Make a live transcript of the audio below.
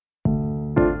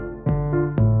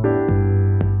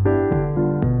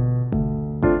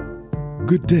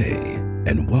Good day,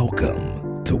 and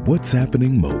welcome to What's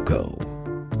Happening MoCo,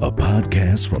 a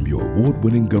podcast from your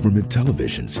award-winning government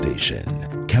television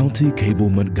station, County Cable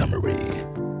Montgomery.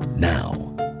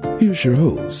 Now, here's your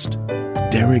host,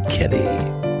 Derek Kinney.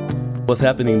 What's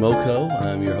Happening MoCo?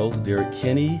 I'm your host, Derek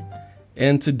Kinney,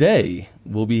 and today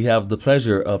we have the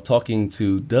pleasure of talking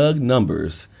to Doug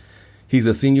Numbers. He's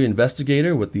a senior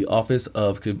investigator with the Office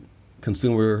of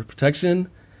Consumer Protection,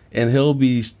 and he'll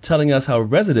be telling us how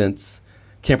residents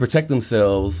can protect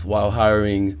themselves while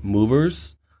hiring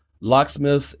movers,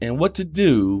 locksmiths, and what to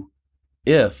do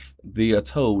if they are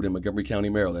towed in Montgomery County,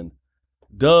 Maryland.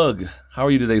 Doug, how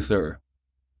are you today, sir?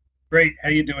 Great. How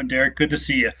you doing, Derek? Good to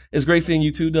see you. It's great seeing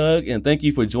you too, Doug, and thank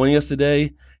you for joining us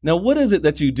today. Now, what is it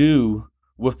that you do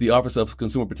with the Office of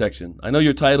Consumer Protection? I know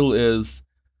your title is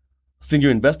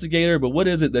Senior Investigator, but what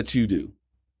is it that you do?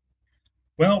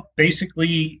 Well,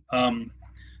 basically,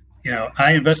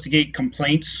 I investigate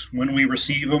complaints when we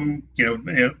receive them,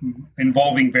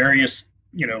 involving various,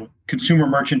 consumer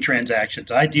merchant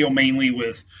transactions. I deal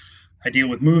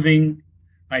with moving,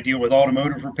 I deal with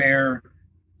automotive repair,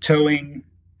 towing.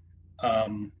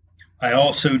 I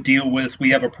also we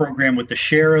have a program with the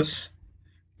sheriffs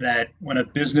that when a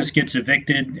business gets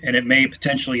evicted and it may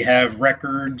potentially have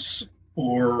records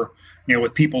or,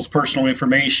 with people's personal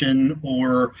information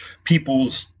or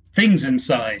people's things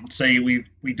inside. Say we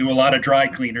do a lot of dry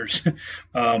cleaners,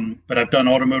 but I've done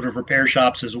automotive repair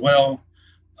shops as well.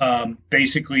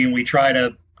 Basically, we try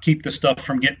to keep the stuff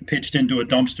from getting pitched into a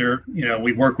dumpster.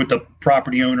 We work with the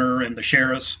property owner and the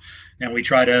sheriffs, and we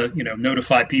try to,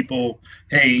 notify people,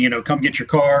 hey, come get your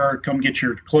car, come get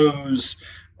your clothes.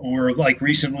 Or like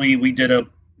recently we did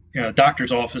a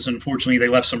doctor's office. Unfortunately, they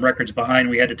left some records behind.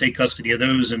 We had to take custody of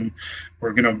those, and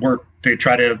we're going to work to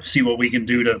try to see what we can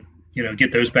do to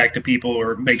get those back to people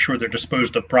or make sure they're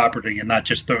disposed of properly and not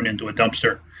just thrown into a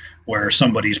dumpster where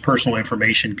somebody's personal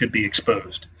information could be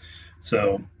exposed.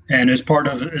 So, and as part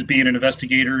of being an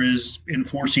investigator is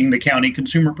enforcing the county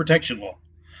consumer protection law.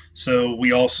 So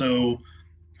we also,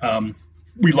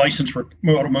 we license for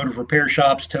automotive repair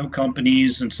shops, tow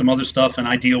companies, and some other stuff. And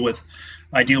I deal with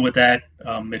that.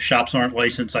 If shops aren't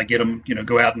licensed, I get them,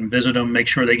 go out and visit them, make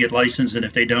sure they get licensed. And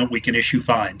if they don't, we can issue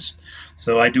fines.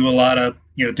 So I do a lot of,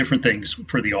 different things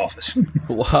for the office.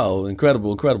 Wow.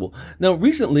 Incredible. Now,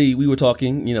 recently we were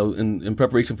talking, in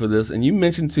preparation for this, and you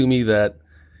mentioned to me that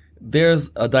there's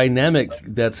a dynamic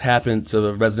that's happened to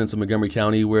the residents of Montgomery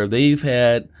County where they've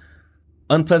had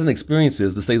unpleasant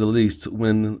experiences, to say the least,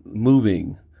 when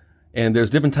moving. And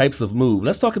there's different types of move.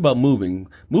 Let's talk about moving.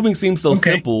 Moving seems so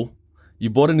simple.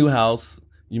 You bought a new house.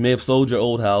 You may have sold your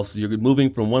old house. You're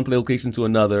moving from one location to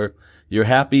another. You're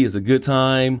happy. It's a good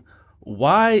time.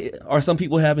 Why are some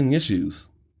people having issues?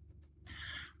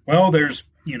 Well,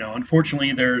 unfortunately,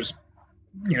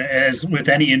 as with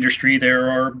any industry, there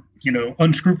are,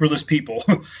 unscrupulous people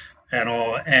and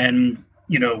all. And,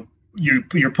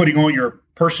 you're putting all your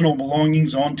personal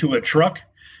belongings onto a truck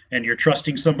and you're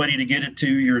trusting somebody to get it to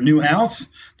your new house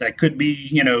that could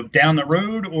be, down the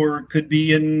road or it could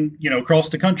be in, across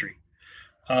the country.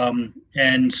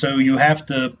 And so you have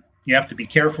to be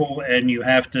careful and you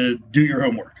have to do your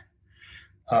homework.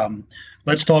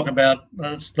 Let's talk about,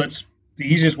 the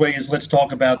easiest way is let's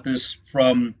talk about this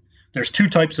there's two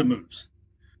types of moves.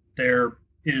 There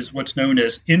is what's known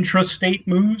as intrastate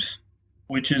moves,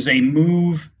 which is a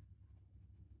move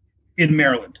in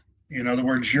Maryland. In other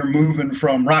words, you're moving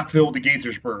from Rockville to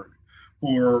Gaithersburg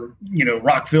or,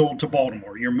 Rockville to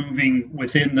Baltimore. You're moving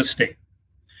within the state.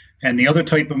 And the other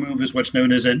type of move is what's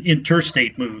known as an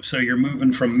interstate move. So you're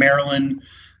moving from Maryland,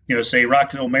 say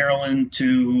Rockville, Maryland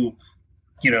to,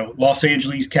 Los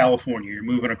Angeles, California. You're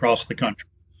moving across the country.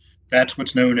 That's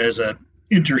what's known as an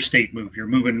interstate move. You're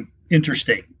moving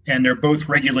interstate, and they're both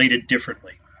regulated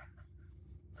differently.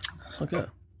 Okay.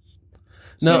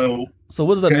 Now, so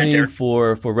what does that mean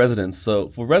for residents? So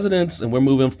for residents, and we're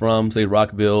moving from, say,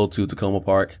 Rockville to Tacoma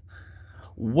Park,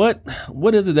 what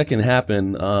is it that can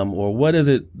happen, or what is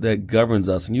it that governs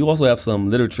us? And you also have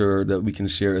some literature that we can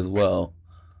share as well.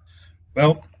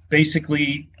 Well,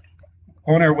 basically,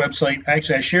 on our website,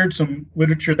 actually, I shared some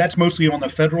literature that's mostly on the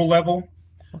federal level.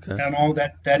 Okay. And all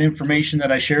that information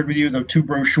that I shared with you, the two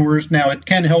brochures. Now, it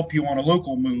can help you on a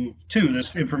local move, too.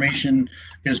 This information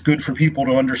is good for people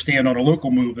to understand on a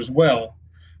local move as well.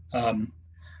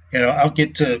 I'll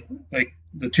get to like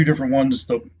the two different ones.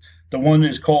 The one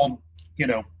is called,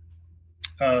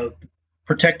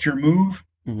 Protect Your Move.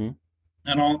 Mm-hmm.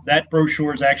 And all that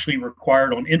brochure is actually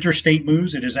required on interstate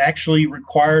moves. It is actually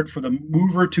required for the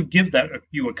mover to give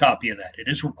you a copy of that. It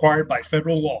is required by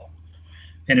federal law.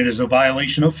 And it is a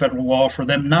violation of federal law for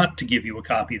them not to give you a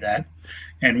copy of that.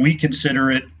 And we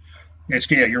consider it,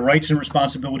 your rights and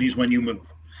responsibilities when you move.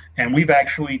 And we've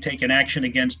actually taken action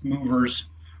against movers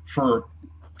for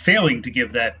failing to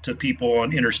give that to people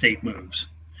on interstate moves.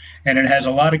 And it has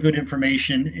a lot of good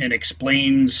information and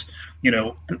explains,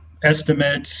 the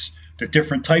estimates, the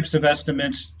different types of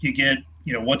estimates you get,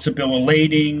 what's a bill of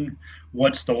lading,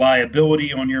 what's the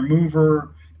liability on your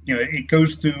mover. It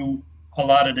goes through a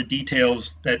lot of the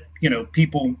details that,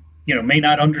 people, may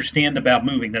not understand about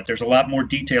moving, that there's a lot more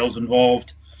details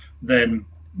involved than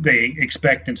they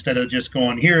expect, instead of just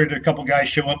going, here, a couple guys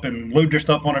show up and load their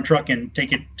stuff on a truck and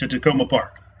take it to Tacoma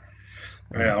Park.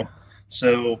 But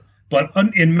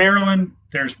in Maryland,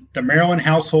 there's the Maryland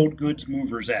Household Goods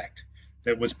Movers Act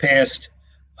that was passed,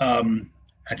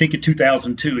 I think in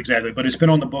 2002 exactly, but it's been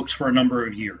on the books for a number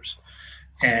of years.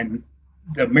 And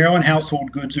the Maryland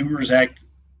Household Goods Movers Act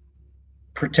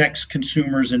protects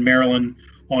consumers in Maryland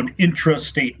on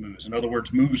intrastate moves, in other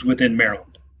words, moves within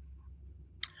Maryland.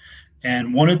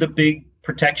 And one of the big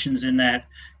protections in that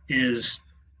is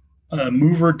a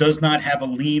mover does not have a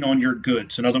lien on your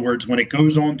goods. In other words, when it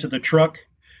goes onto the truck,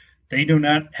 they do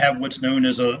not have what's known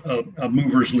as a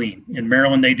mover's lien. In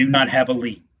Maryland, they do not have a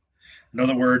lien. In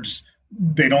other words,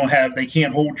 they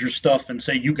can't hold your stuff and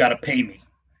say, you got to pay me.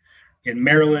 In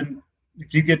Maryland,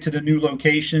 if you get to the new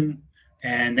location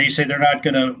and they say they're not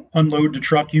going to unload the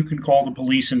truck, you can call the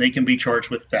police and they can be charged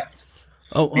with theft.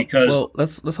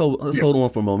 Let's hold on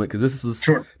for a moment, because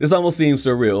Sure. This almost seems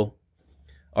surreal.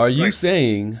 Are you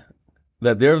saying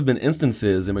that there have been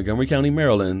instances in Montgomery County,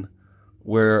 Maryland,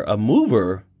 where a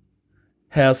mover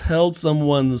has held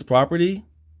someone's property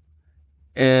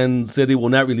and said they will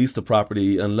not release the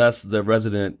property unless the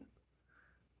resident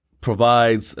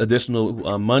provides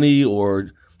additional money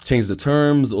or change the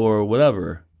terms or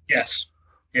whatever? Yes,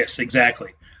 exactly.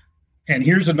 And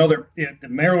here's another, the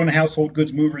Maryland Household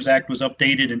Goods Movers Act was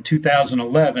updated in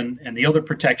 2011, and the other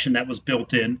protection that was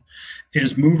built in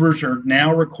is movers are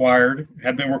now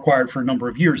have been required for a number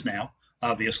of years now,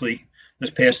 obviously, this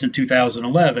passed in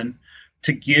 2011,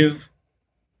 to give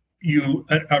you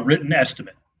a written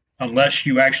estimate, unless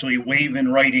you actually waive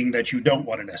in writing that you don't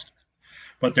want an estimate.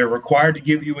 But they're required to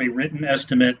give you a written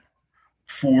estimate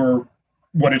for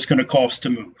what it's going to cost to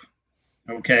move.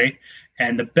 Okay?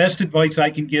 And the best advice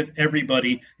I can give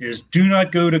everybody is do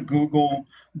not go to Google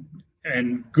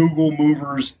and Google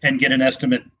movers and get an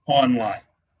estimate online.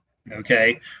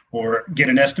 Okay? Or get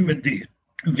an estimate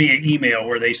via email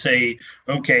where they say,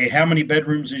 okay, how many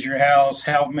bedrooms is your house?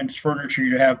 How much furniture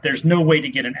you have? There's no way to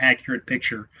get an accurate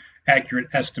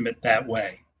estimate that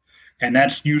way. And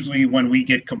that's usually when we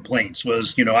get complaints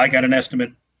was, I got an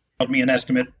estimate,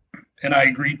 and I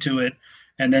agreed to it.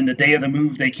 And then the day of the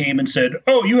move, they came and said,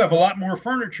 oh, you have a lot more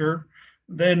furniture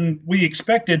than we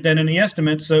expected than in the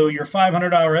estimate. So your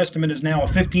 $500 estimate is now a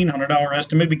 $1,500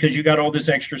 estimate because you got all this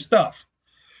extra stuff.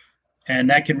 And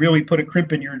that can really put a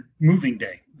crimp in your moving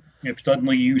day if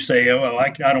suddenly you say, oh, well,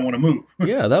 I don't want to move.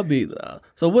 Yeah, that'd be so.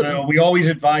 So we always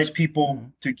advise people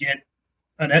to get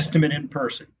an estimate in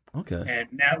person. Okay. And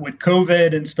now with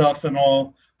COVID and stuff and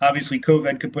all, obviously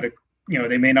COVID could put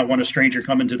they may not want a stranger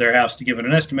come into their house to give it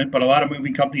an estimate, but a lot of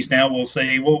moving companies now will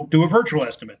say, well, do a virtual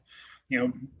estimate.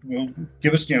 We'll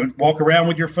give us, walk around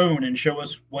with your phone and show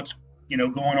us what's,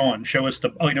 going on. Show us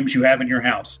the items you have in your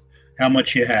house, how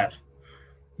much you have,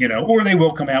 or they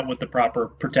will come out with the proper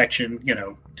protection,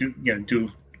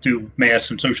 do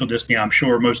masks and social distancing. I'm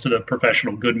sure most of the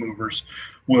professional good movers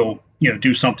will,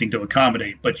 do something to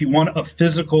accommodate, but you want a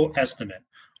physical estimate.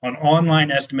 On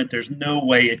online estimate, there's no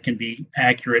way it can be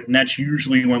accurate, and that's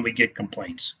usually when we get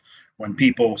complaints. When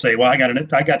people say, well,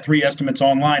 I got 3 estimates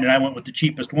online and I went with the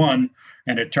cheapest one,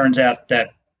 and it turns out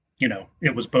that,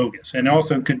 it was bogus. And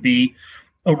also could be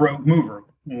a rogue mover.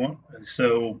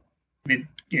 So it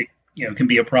can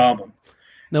be a problem.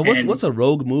 Now, what's a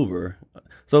rogue mover?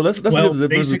 So let's look at the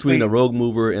difference between a rogue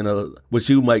mover and what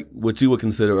you would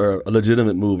consider a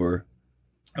legitimate mover.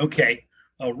 Okay.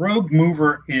 A rogue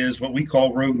mover is what we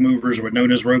call rogue movers, or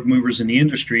known as rogue movers in the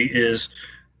industry, is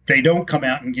they don't come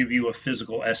out and give you a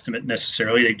physical estimate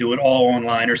necessarily. They do it all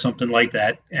online or something like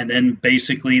that. And then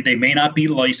basically they may not be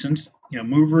licensed.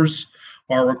 Movers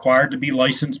are required to be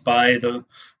licensed by the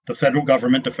federal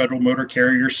government, the Federal Motor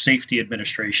Carrier Safety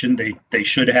Administration. They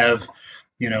should have,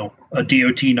 a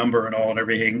DOT number and all and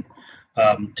everything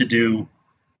to do.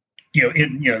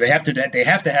 They have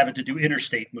to have it to do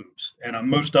interstate moves, and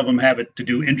most of them have it to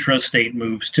do intrastate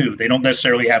moves too. They don't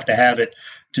necessarily have to have it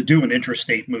to do an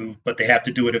intrastate move, but they have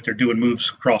to do it if they're doing moves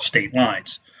across state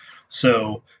lines.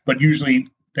 So, but usually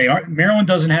they aren't. Maryland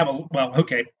doesn't have a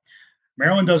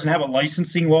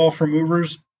licensing law for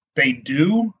movers. They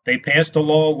do. They passed a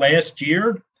law last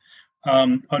year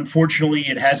Unfortunately,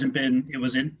 it hasn't been.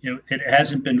 It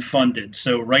hasn't been funded.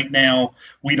 So right now,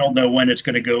 we don't know when it's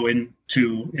going to go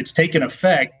into. It's taken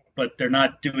effect, but they're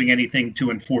not doing anything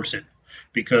to enforce it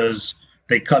because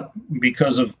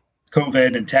because of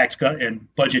COVID and tax cut and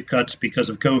budget cuts because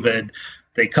of COVID.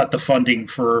 They cut the funding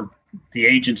for the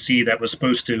agency that was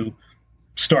supposed to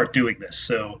start doing this.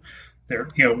 So there,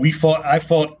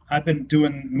 I've been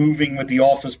doing moving with the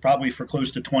office probably for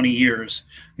close to 20 years,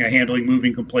 handling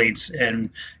moving complaints. And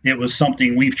it was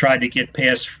something we've tried to get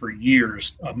passed for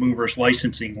years, a movers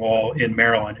licensing law in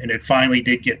Maryland. And it finally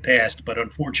did get passed. But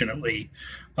unfortunately,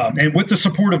 and with the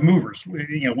support of movers,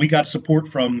 we got support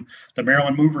from the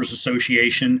Maryland Movers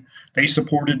Association. They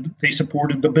supported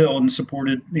the bill and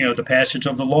supported, the passage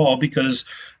of the law because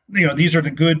these are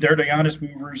they're the honest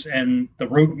movers, and the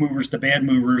rogue movers, the bad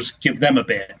movers, give them a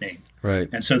bad name. Right.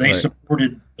 And so they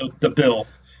supported the bill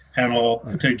and all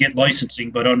to get licensing.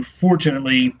 But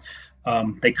unfortunately,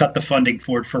 they cut the funding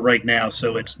for it for right now.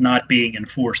 So it's not being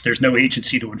enforced. There's no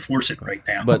agency to enforce it right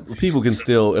now. But people can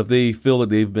still, if they feel that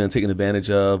they've been taken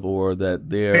advantage of or that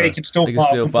they can still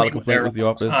file a complaint with the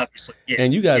office. Obviously. Yeah.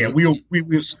 And you guys,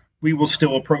 we will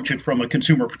still approach it from a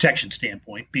consumer protection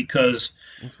standpoint because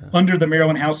under the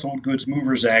Maryland Household Goods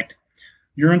Movers Act,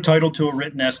 you're entitled to a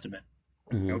written estimate.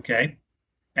 Mm-hmm. Okay.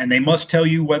 And they must tell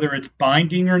you whether it's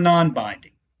binding or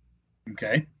non-binding.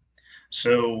 Okay.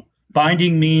 So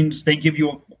binding means they give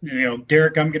you,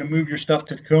 Derek, I'm going to move your stuff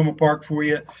to Tacoma Park for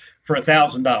you for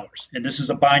 $1,000. And this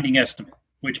is a binding estimate,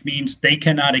 which means they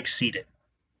cannot exceed it.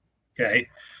 Okay.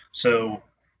 So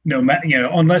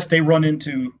unless they run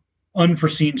into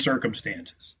unforeseen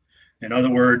circumstances. In other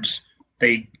words,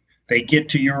 they get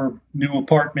to your new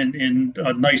apartment in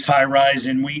a nice high rise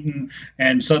in Wheaton,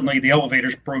 and suddenly the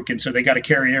elevator's broken, so they got to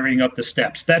carry everything up the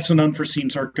steps. That's an unforeseen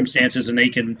circumstances, and they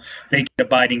get a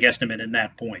binding estimate in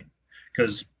that point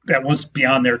because that was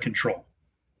beyond their control.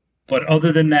 But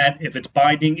other than that, if it's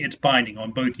binding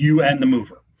on both you and the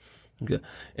mover. Okay,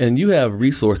 and you have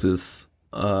resources.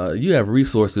 You have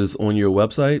resources on your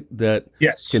website that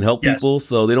can help people,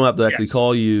 so they don't have to actually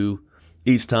call you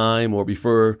each time or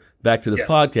refer back to this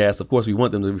podcast. Of course, we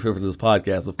want them to refer to this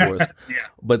podcast, of course.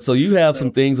 But so you have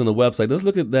some things on the website. Let's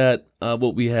look at that.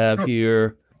 What we have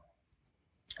here.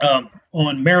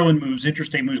 On Maryland Moves,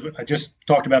 Interstate Moves, I just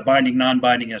talked about binding,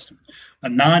 non-binding estimates.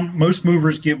 Most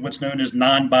movers give what's known as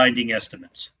non-binding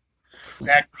estimates.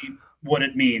 Exactly what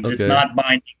it means. Okay. It's not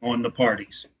binding on the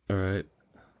parties. All right.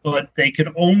 But they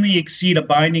could only exceed a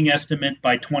binding estimate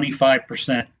by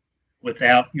 25%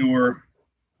 without your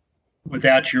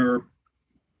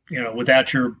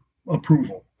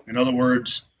approval. In other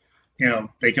words,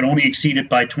 they can only exceed it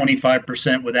by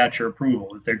 25% without your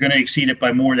approval. If they're going to exceed it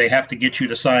by more, they have to get you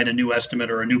to sign a new estimate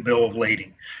or a new bill of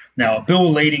lading. Now, a bill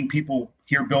of lading, people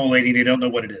hear bill of lading, they don't know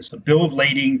what it is. A bill of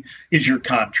lading is your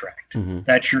contract. Mm-hmm.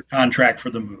 That's your contract for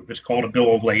the move. It's called a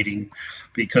bill of lading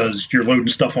because you're loading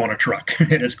stuff on a truck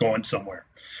and it's going somewhere.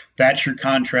 That's your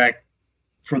contract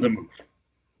for the move.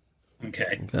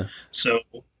 Okay. So,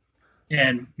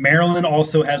 and Maryland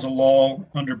also has a law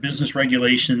under business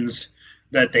regulations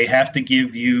that they have to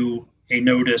give you a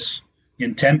notice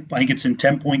in I think it's in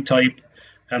 10-point type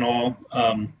and all.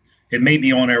 It may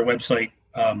be on our website,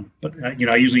 but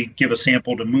I usually give a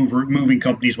sample to moving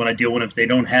companies when I deal with them. If they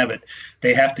don't have it,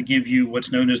 they have to give you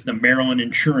what's known as the Maryland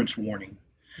insurance warning,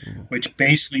 which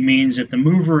basically means if the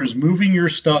mover is moving your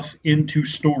stuff into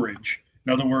storage,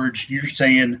 in other words, you're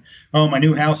saying, oh, my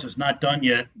new house is not done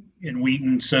yet in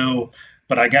Wheaton,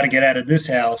 but I got to get out of this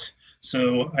house.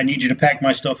 So I need you to pack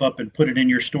my stuff up and put it in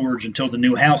your storage until the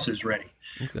new house is ready.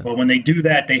 Okay. Well, when they do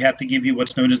that, they have to give you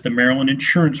what's known as the Maryland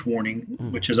insurance warning,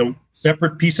 which is a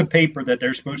separate piece of paper that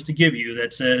they're supposed to give you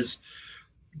that says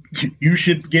you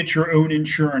should get your own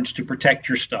insurance to protect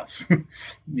your stuff,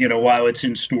 while it's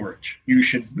in storage. You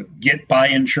should buy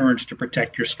insurance to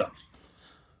protect your stuff.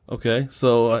 Okay,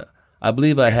 so I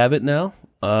believe I have it now.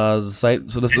 The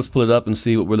site. So let's pull it up and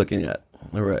see what we're looking at.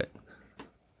 All right.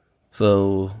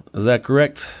 So is that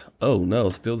correct? Oh no,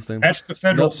 still the same. That's the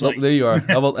federal site. Nope, there you are.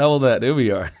 How about that? There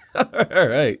we are. All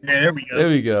right. Yeah, there we go. There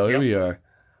we go. Yep. Here we are.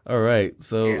 All right.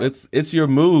 So it's your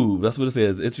move. That's what it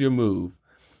says. It's your move.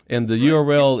 And the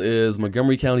URL is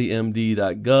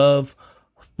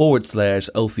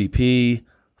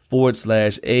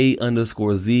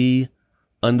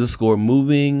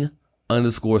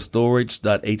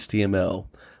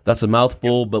That's a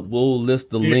mouthful, but we'll list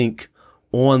the link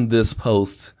on this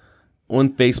post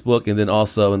on Facebook and then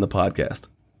also in the podcast.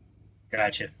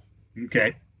 Gotcha.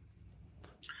 Okay.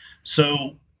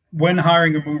 So when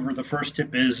hiring a mover, the first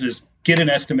tip is get an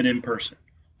estimate in person.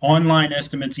 Online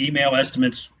estimates, email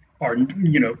estimates are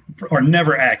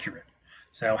never accurate.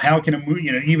 So how can a move,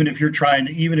 even if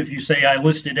even if you say I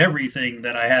listed everything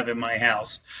that I have in my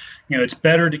house, it's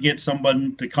better to get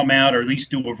someone to come out or at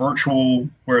least do a virtual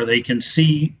where they can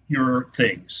see your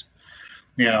things,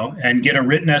 and get a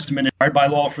written estimate. It's required by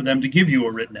law for them to give you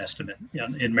a written estimate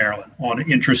in Maryland on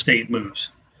intrastate moves,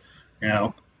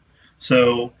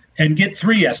 So, and get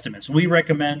 3 estimates. We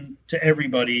recommend to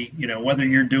everybody, whether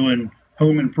you're doing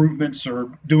home improvements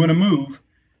or doing a move,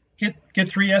 get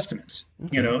 3 estimates.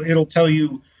 Okay. It'll tell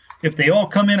you if they all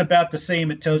come in about the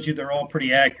same, it tells you they're all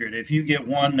pretty accurate. If you get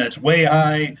one that's way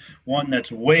high, one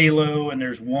that's way low, and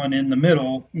there's one in the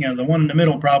middle, the one in the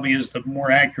middle probably is the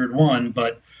more accurate one,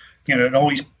 but it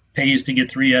always pays to get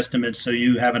 3 estimates so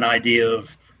you have an idea of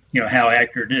how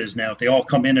accurate it is. Now, if they all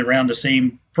come in around the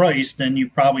same price, then you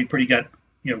probably pretty good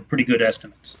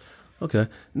estimates. Okay.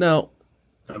 Now,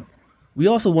 we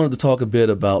also wanted to talk a bit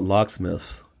about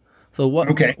locksmiths. So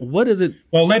what is it?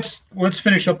 Well, let's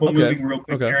finish up on moving real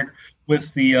quick, Eric,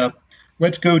 with the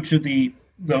let's go to the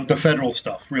federal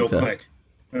stuff real quick.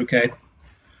 Okay.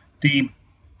 The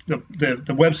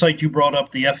website you brought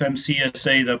up, the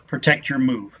FMCSA, the Protect Your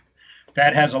Move.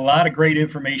 That has a lot of great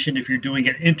information if you're doing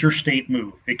an interstate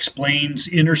move. Explains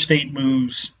interstate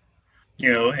moves,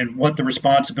 and what the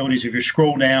responsibilities. If you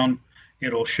scroll down,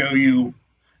 it'll show you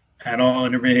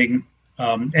and everything.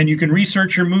 And you can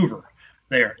research your mover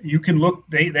there. You can look.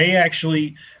 They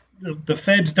actually, the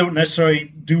feds don't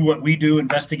necessarily do what we do,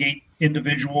 investigate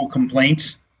individual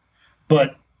complaints,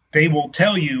 but they will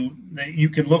tell you that you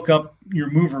can look up your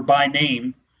mover by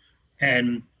name,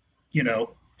 and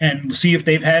and see if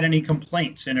they've had any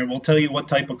complaints, and it will tell you what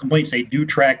type of complaints they do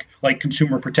track, like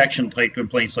consumer protection type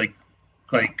complaints, like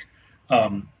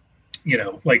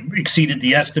exceeded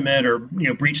the estimate or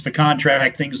breached the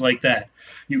contract, things like that.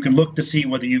 You can look to see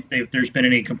whether if there's been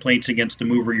any complaints against the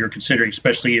mover you're considering,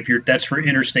 especially if that's for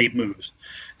interstate moves.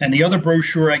 And the other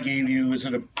brochure I gave you is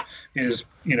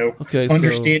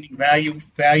understanding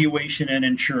valuation and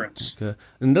insurance. Okay,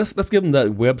 and let's give them that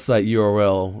website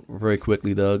URL very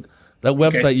quickly, Doug. That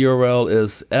website URL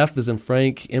is F as in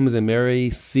Frank, M as in Mary,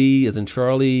 C as in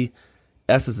Charlie,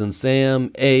 S as in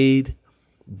Sam, aid,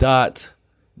 dot,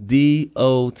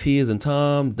 D-O-T as in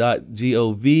Tom, dot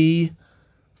G-O-V,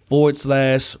 /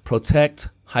 protect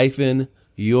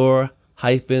your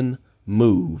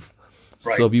move.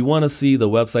 Right. So if you want to see the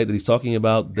website that he's talking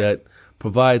about that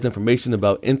provides information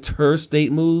about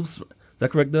interstate moves, is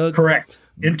that correct, Doug? Correct.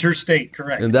 Interstate,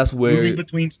 correct. And that's where moving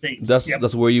between states.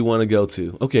 That's where you want to go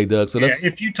to. Okay, Doug. So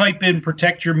if you type in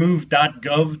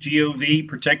protectyourmove.gov, G-O-V,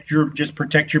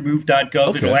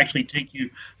 protectyourmove.gov, it'll actually take you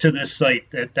to this site.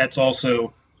 That's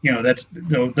also,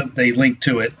 they link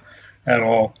to it at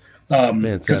all.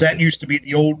 Because that used to be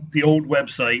the old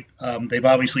website. They've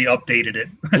obviously updated it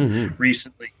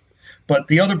recently. But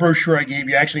the other brochure I gave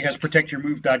you actually has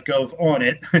protectyourmove.gov on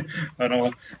it,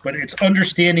 but it's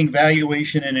understanding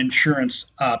valuation and insurance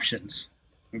options.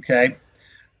 Okay,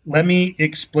 let me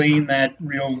explain that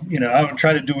I'll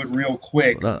try to do it real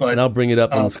quick. And I'll bring it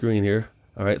up on the screen here.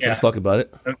 All right, so let's talk about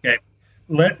it. Okay,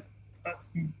 let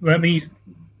me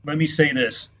say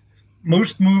this.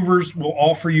 Most movers will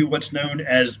offer you what's known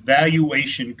as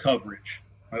valuation coverage.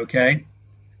 Okay,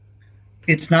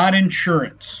 it's not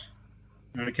insurance.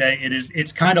 Okay,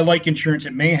 it's kind of like insurance.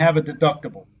 It may have a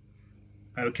deductible.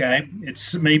 Okay,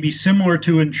 it's maybe similar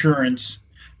to insurance,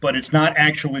 but it's not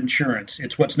actual insurance.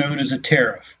 It's what's known as a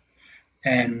tariff.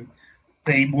 And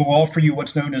they will offer you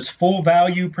what's known as full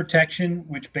value protection,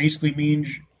 which basically means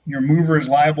your mover is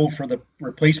liable for the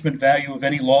replacement value of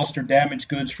any lost or damaged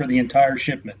goods for the entire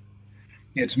shipment.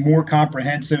 It's more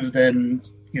comprehensive than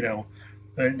the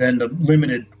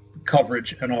limited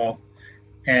coverage and all.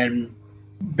 And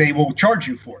they will charge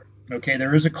you for it. Okay,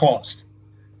 there is a cost,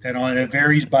 and it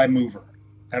varies by mover,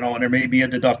 and there may be a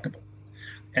deductible.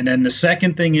 And then the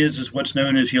second thing is what's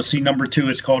known as, you'll see number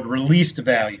 2, it's called released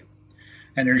value.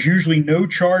 And there's usually no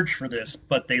charge for this,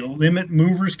 but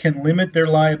movers can limit their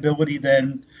liability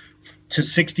then to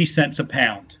 60 cents a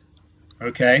pound.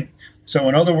 Okay, so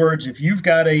in other words, if you've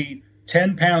got a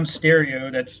 10-pound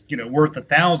stereo that's worth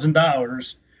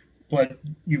 $1,000, but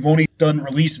you've only done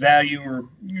release value or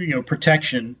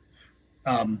protection,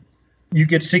 you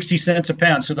get 60 cents a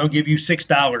pound, so they'll give you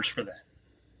 $6 for that.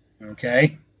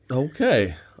 Okay.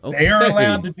 They are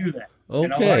allowed to do that.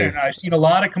 Okay. And I've seen a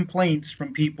lot of complaints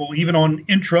from people, even on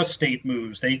intrastate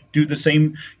moves. They do the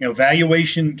same.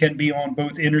 Valuation can be on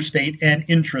both interstate and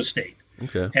intrastate.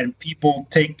 Okay. And people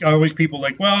like,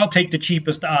 well, I'll take the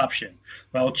cheapest option.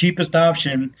 Well, cheapest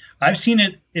option, I've seen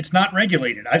it. It's not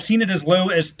regulated. I've seen it as low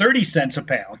as 30 cents a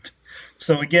pound.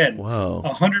 So again, wow.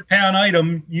 A 100-pound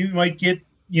item you might get,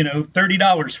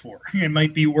 $30 for. It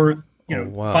might be worth,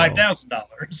 wow.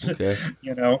 $5,000. Okay.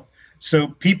 So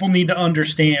people need to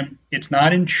understand it's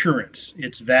not insurance,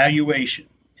 it's valuation,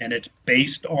 and it's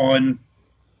based on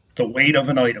the weight of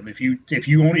an item. If you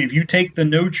take the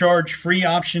no charge free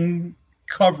option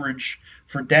coverage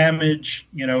for damage,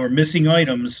 or missing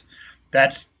items,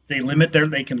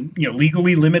 they can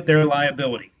legally limit their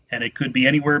liability, and it could be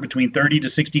anywhere between 30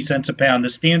 to 60 cents a pound. The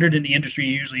standard in the industry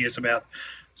usually is about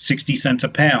 60 cents a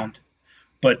pound.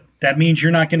 But that means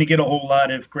you're not going to get a whole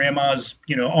lot if grandma's,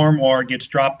 armoire gets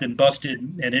dropped and busted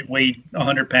and it weighed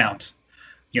 100 pounds,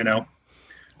 no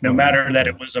matter that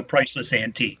it was a priceless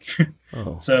antique.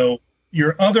 So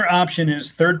your other option is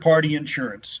third-party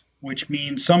insurance, which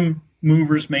means some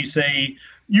movers may say,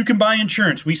 you can buy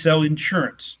insurance. We sell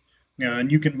insurance.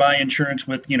 And you can buy insurance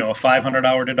with, a $500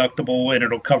 deductible, and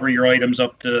it'll cover your items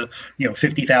up to,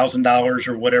 $50,000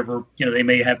 or whatever. They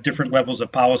may have different levels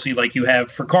of policy like you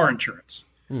have for car insurance.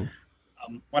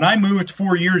 When I moved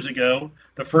 4 years ago,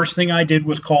 the first thing I did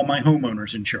was call my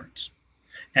homeowner's insurance.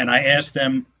 And I asked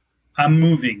them, I'm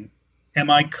moving. Am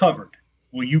I covered?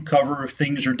 Will you cover if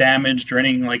things are damaged or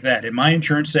anything like that? And my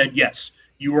insurance said, yes,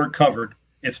 you are covered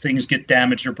if things get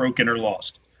damaged or broken or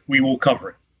lost. We will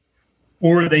cover it.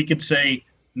 Or they could say,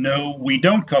 no, we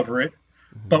don't cover it,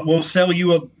 but we'll sell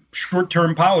you a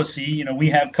short-term policy. We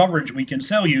have coverage we can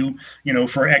sell you,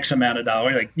 for X amount of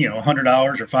dollars, like,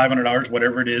 $100 or $500,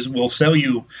 whatever it is. We'll sell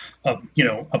you,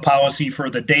 a policy for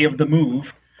the day of the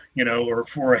move, or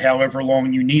for however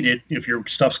long you need it. If your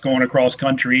stuff's going across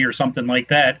country or something like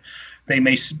that,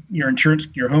 your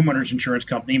homeowner's insurance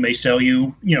company may sell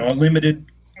you, a limited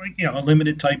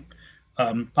type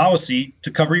policy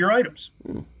to cover your items.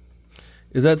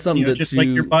 Is that something that just like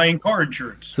you're buying car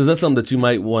insurance? So is that something that you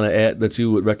might want to add, that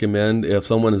you would recommend if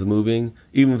someone is moving,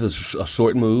 even if it's a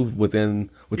short move within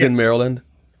yes. Maryland?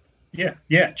 Yeah.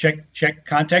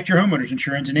 Contact your homeowner's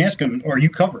insurance and ask them, are you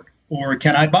covered? Or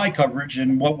can I buy coverage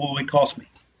and what will it cost me?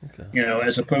 Okay.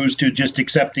 As opposed to just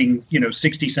accepting,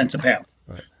 60 cents a pound.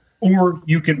 Right. Or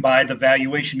you can buy the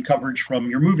valuation coverage from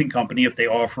your moving company if they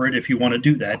offer it. If you want to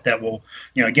do that, that will,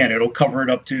 again, it'll cover it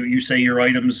up to, you say your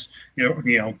items,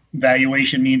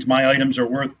 valuation means my items are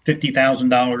worth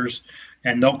 $50,000,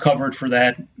 and they'll cover it for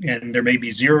that. And there may be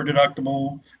zero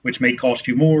deductible, which may cost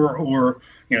you more, or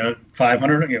 $500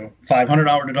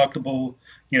 deductible.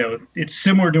 It's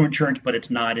similar to insurance, but it's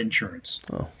not insurance.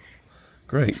 Oh.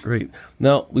 Great.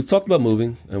 Now, we've talked about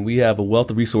moving, and we have a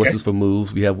wealth of resources for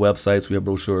moves. We have websites, we have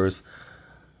brochures.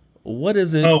 What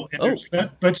is it?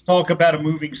 Let's talk about a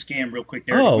moving scam real quick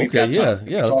there. Okay, yeah.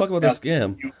 Let's talk about that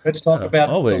scam. Let's talk about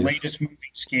the latest moving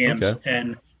scams. Okay.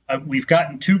 And we've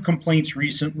gotten 2 complaints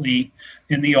recently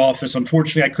in the office.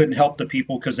 Unfortunately, I couldn't help the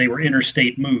people because they were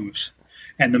interstate moves,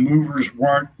 and the movers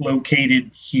weren't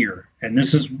located here. And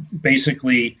this is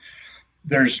basically,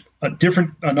 there's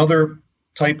another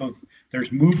type of,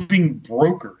 there's moving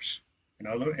brokers,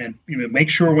 and make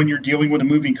sure when you're dealing with a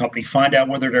moving company, find out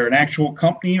whether they're an actual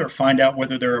company or find out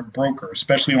whether they're a broker,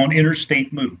 especially on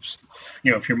interstate moves.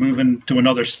 If you're moving to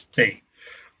another state,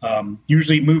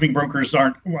 usually moving brokers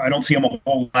I don't see them a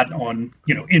whole lot on,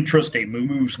 intrastate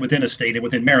moves within a state and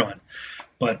within Maryland,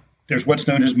 but there's what's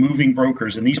known as moving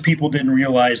brokers. And these people didn't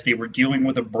realize they were dealing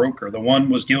with a broker. The one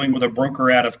was dealing with a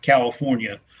broker out of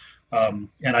California. And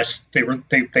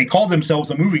they called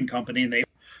themselves a moving company,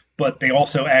 but they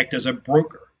also act as a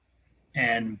broker.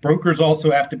 And brokers also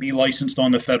have to be licensed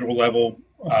on the federal level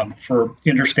for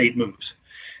interstate moves.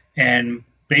 And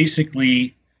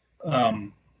basically,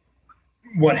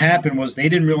 what happened was they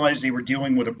didn't realize they were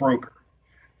dealing with a broker.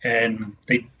 And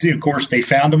they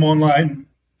found them online.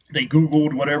 They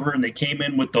Googled whatever, and they came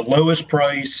in with the lowest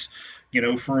price,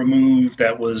 for a move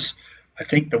that was, I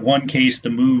think the one case,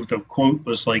 the quote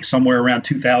was like somewhere around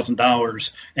 $2,000,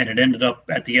 and it ended up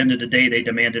at the end of the day, they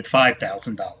demanded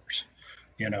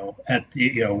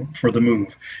 $5,000, for the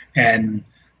move. And,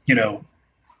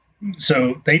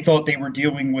 so they thought they were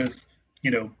dealing with,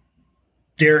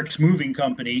 Derek's Moving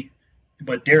Company,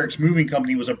 but Derek's Moving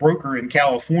Company was a broker in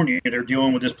California. They're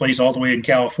dealing with this place all the way in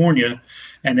California,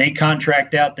 and they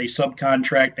contract out, they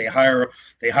subcontract, they hired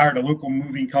a local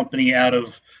moving company out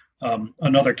of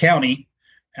another county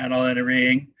and all that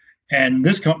everything. And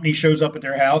this company shows up at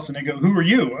their house and they go, "Who are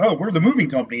you?" "Oh, we're the moving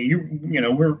company.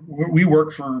 We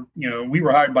work for, we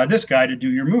were hired by this guy to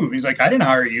do your move." He's like, "I didn't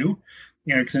hire you,"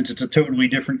 since it's a totally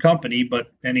different company.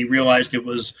 But then he realized it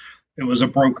was a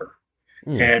broker.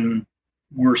 And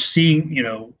we're seeing,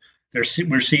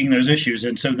 we're seeing those issues.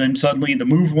 And so then suddenly the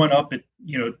move went up. It,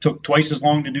 took twice as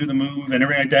long to do the move and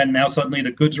everything like that. And now suddenly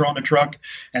the goods are on the truck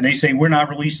and they say, "We're not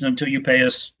releasing until you pay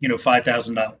us,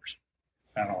 $5,000.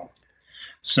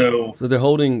 So they're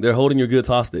holding your goods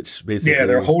hostage, basically. Yeah,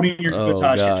 they're holding your goods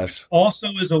hostage. Gosh. Also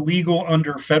is illegal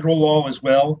under federal law as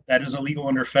well. That is illegal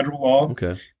under federal law.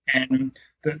 Okay. And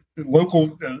the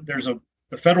local,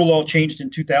 the federal law changed in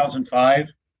 2005,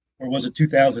 or was it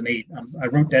 2008? I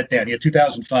wrote that down. Yeah,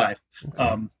 2005.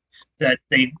 Okay. That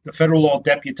the federal law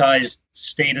deputized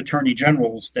state attorney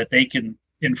generals that they can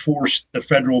enforce the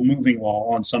federal moving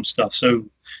law on some stuff. So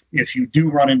if you do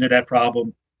run into that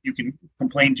problem, you can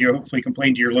hopefully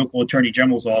complain to your local attorney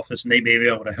general's office, and they may be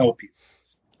able to help you.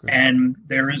 Great. And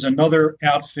there is another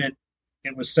outfit.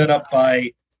 It was set up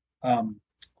by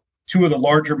two of the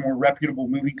larger, more reputable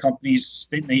moving companies,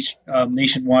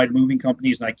 nationwide moving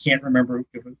companies, and I can't remember if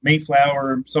it was Mayflower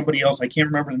or somebody else. I can't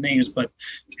remember the names, but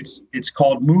it's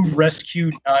called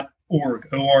MoveRescue.org,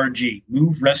 O-R-G,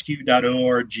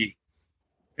 MoveRescue.org.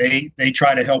 They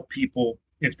try to help people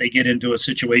if they get into a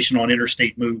situation on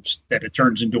interstate moves that it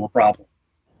turns into a problem.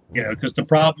 Because the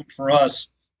problem for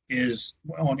us is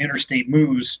on interstate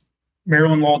moves,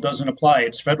 Maryland law doesn't apply.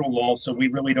 It's federal law, so we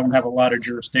really don't have a lot of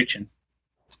jurisdiction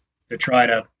to try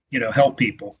to, help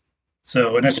people.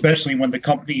 So, and especially when the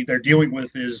company they're dealing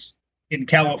with is in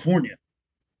California,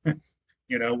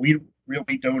 we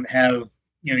really don't have,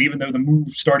 even though the move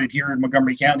started here in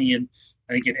Montgomery County, and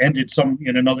I think it ended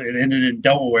in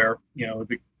Delaware,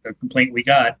 the complaint we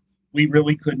got, we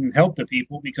really couldn't help the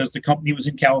people because the company was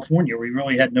in California. We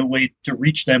really had no way to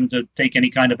reach them to take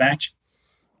any kind of action.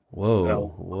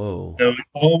 Whoa. So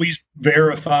always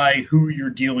verify who you're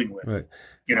dealing with. Right.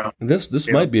 And this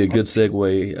might be a good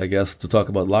segue, I guess, to talk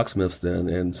about locksmiths then,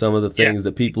 and some of the things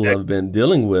that people have been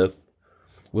dealing with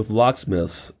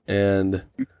locksmiths. And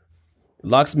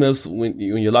locksmiths, when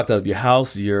you're locked out of your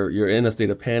house, you're in a state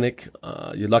of panic.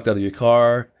 You're locked out of your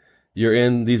car. You're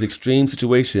in these extreme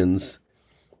situations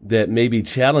that may be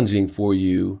challenging for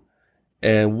you.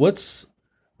 And what's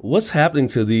happening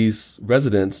to these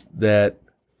residents that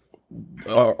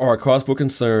are a cause for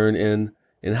concern,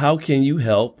 and how can you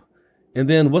help? And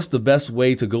then what's the best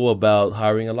way to go about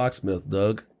hiring a locksmith,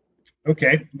 Doug?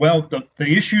 Okay. Well, the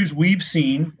issues we've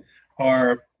seen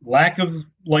are lack of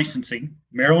licensing.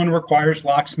 Maryland requires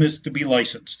locksmiths to be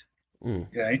licensed.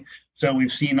 Okay. So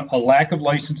we've seen a lack of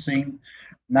licensing,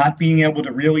 not being able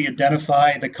to really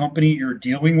identify the company you're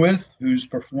dealing with who's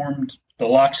performed the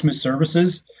locksmith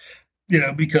services,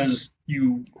 because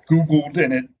you Googled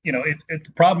and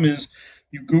the problem is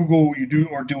you Google,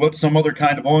 do some other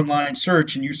kind of online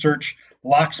search, and you search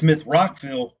locksmith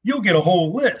Rockville, you'll get a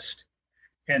whole list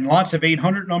and lots of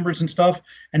 800 numbers and stuff.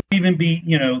 And even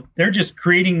they're just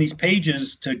creating these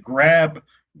pages to grab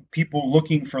people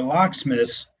looking for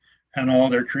locksmiths and all.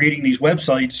 They're creating these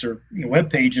websites or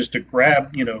web pages to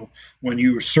grab, when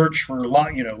you search for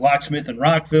locksmith in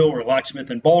Rockville or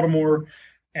locksmith in Baltimore,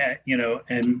 and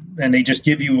they just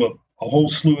give you a whole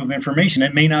slew of information.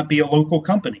 It may not be a local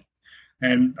company.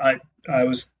 And I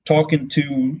was talking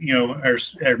to, our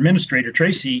administrator,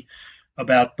 Tracy,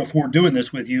 about before doing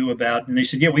this with you and they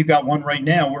said, yeah, we've got one right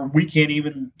now where we can't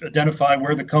even identify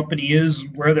where the company is,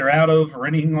 where they're out of, or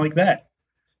anything like that,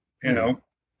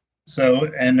 So,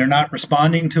 and they're not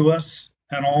responding to us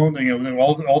at all.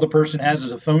 All the person has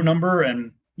is a phone number,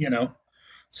 and,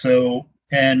 so,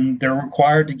 and they're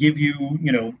required to give you,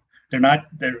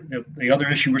 the other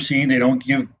issue we're seeing, they don't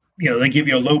give, they give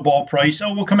you a low ball price.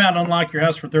 Oh, we'll come out and unlock your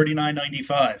house for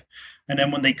 $39.95. And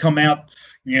then when they come out,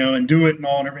 and do it and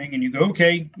all and everything, and you go,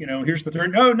 okay, here's the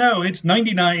third. No, it's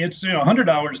 $99. It's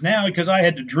 $100 now because I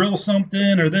had to drill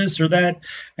something or this or that.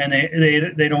 And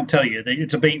they don't tell you.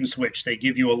 It's a bait and switch. They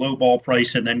give you a low ball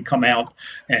price and then come out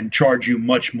and charge you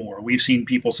much more. We've seen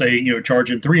people say,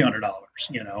 charging $300,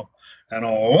 and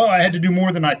all. Well, I had to do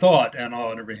more than I thought and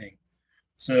all and everything.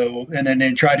 So, and then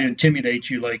they try to intimidate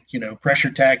you, like,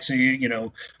 pressure taxi, we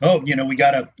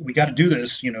gotta do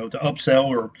this, to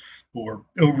upsell or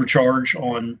overcharge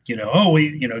on,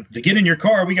 to get in your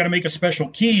car, we got to make a special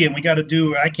key, and we got to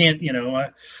do, I can't,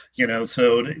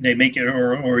 so they make it,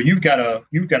 or you've got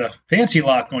a fancy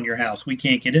lock on your house, we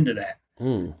can't get into that,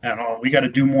 and all, we got to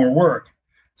do more work.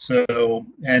 So,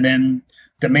 and then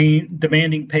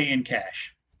demanding pay in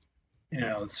cash.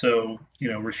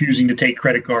 Refusing to take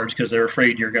credit cards because they're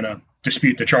afraid you're going to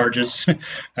dispute the charges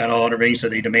and all everything. So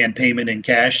they demand payment in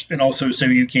cash, and also so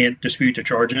you can't dispute the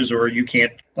charges, or you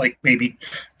can't maybe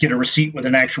get a receipt with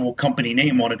an actual company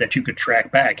name on it that you could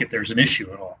track back if there's an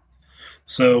issue at all.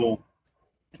 So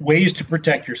ways to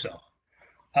protect yourself.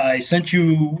 I sent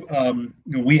you,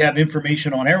 we have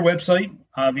information on our website,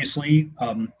 obviously,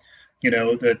 that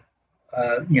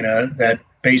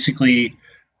basically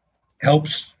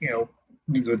helps,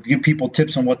 give people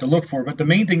tips on what to look for. But the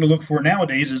main thing to look for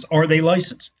nowadays is, are they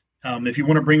licensed? If you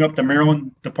want to bring up the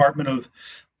Maryland Department of,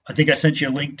 I think I sent you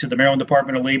a link to the Maryland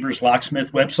Department of Labor's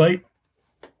locksmith website.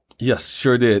 Yes,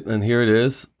 sure did. And here it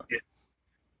is.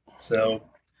 So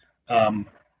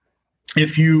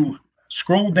if you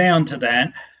scroll down to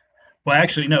that, well,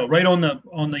 actually, no, right on the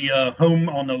home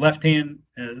on the left hand.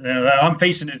 I'm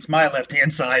facing it, it's my left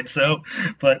hand side. So,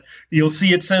 but you'll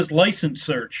see it says license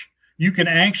search. You can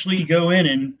actually go in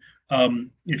and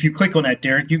if you click on that,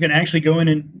 Derek, you can actually go in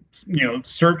and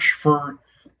search for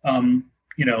to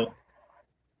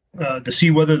see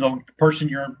whether the person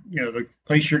the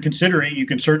place you're considering. You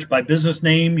can search by business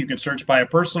name, you can search by a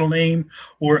personal name,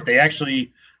 or if they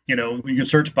actually you can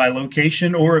search by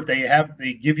location, or if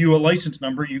they give you a license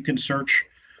number, you can search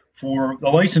for the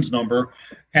license number.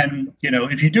 And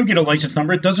if you do get a license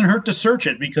number, it doesn't hurt to search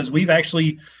it, because we've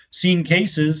actually seen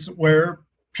cases where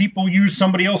people use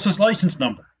somebody else's license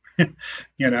number.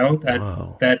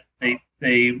 Wow. that they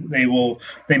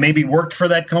maybe worked for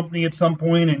that company at some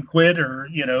point and quit, or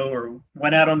or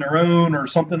went out on their own or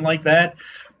something like that,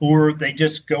 or they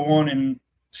just go on and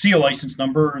see a license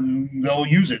number and they'll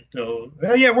use it.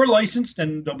 Yeah, we're licensed,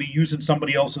 and they'll be using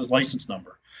somebody else's license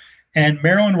number. And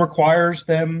Maryland requires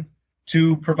them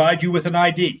to provide you with an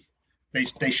ID.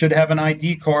 They should have an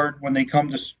ID card when they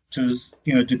come to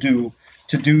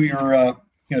do your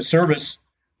service.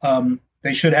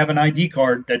 They should have an ID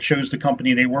card that shows the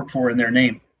company they work for in their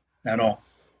name and all.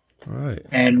 All right.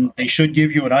 And they should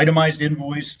give you an itemized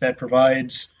invoice that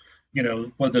provides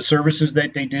what the services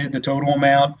that they did, the total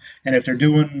amount. And if they're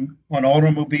doing an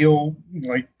automobile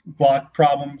like block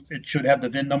problem, it should have the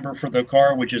VIN number for the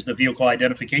car, which is the vehicle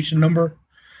identification number.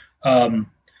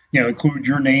 Include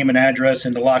your name and address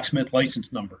and the locksmith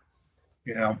license number.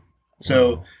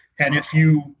 So, wow. And if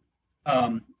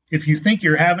you think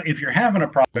you're having a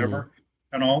problem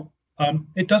and all,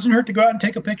 it doesn't hurt to go out and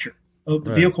take a picture of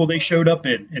the vehicle they showed up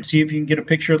in and see if you can get a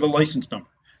picture of the license number.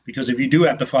 Because if you do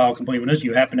have to file a complaint with us,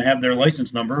 you happen to have their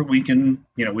license number, we can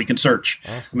search.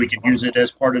 Awesome. We can use it as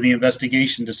part of the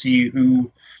investigation to see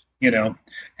who,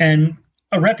 and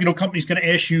a reputable company is going to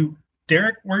ask you,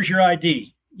 Derek, where's your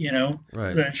ID?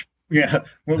 Right. Yeah.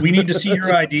 Well, we need to see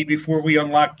your ID before we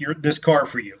unlock this car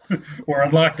for you or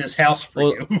unlock this house for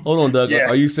you. Hold on, Doug. Yeah.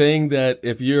 Are you saying that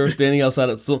if you're standing outside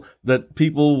that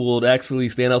people will actually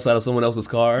stand outside of someone else's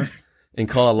car and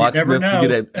call a locksmith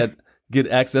to get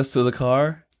access to the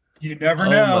car? You never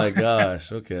know. Oh my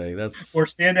gosh. Okay, that's. Or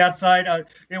stand outside.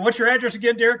 What's your address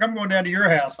again, Derek? I'm going down to your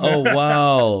house. Oh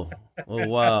wow. Oh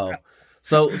wow.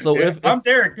 So if I'm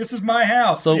Derek, this is my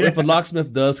house. So if a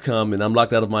locksmith does come and I'm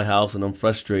locked out of my house and I'm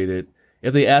frustrated,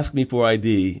 if they ask me for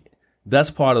ID, that's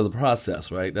part of the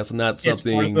process, right? That's not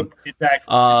something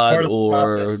odd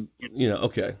or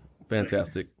Okay,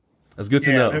 fantastic. That's good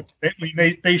to know.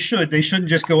 They shouldn't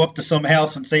just go up to some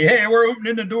house and say, "Hey, we're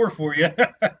opening the door for you."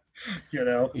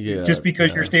 Just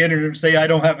because you're standing there and say, I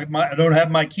don't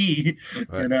have my key,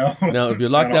 Right. Now, if you're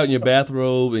locked out in your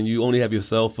bathrobe and you only have your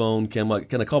cell phone, can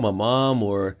I call my mom,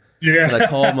 or can I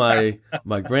call my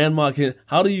grandma?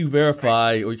 How do you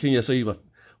verify, or can you show you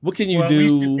what can you do? At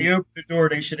least if they open the door,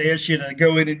 they should ask you to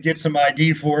go in and get some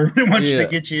ID for them once they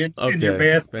get you in your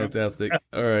bathroom. Fantastic.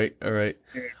 All right. All right.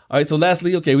 So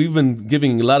lastly, we've been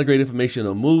giving a lot of great information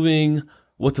on moving,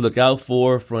 what to look out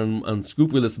for from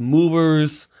unscrupulous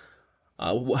movers.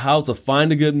 How to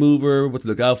find a good mover, what to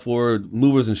look out for,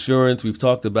 movers insurance. We've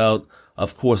talked about,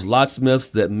 of course, locksmiths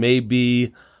that may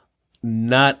be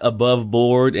not above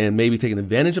board and maybe taking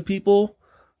advantage of people,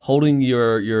 holding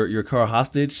your car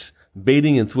hostage,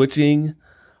 baiting and switching.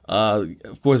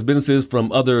 Of course, businesses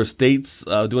from other states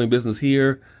doing business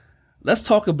here. Let's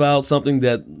talk about something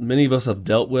that many of us have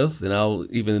dealt with, and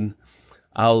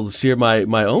I'll share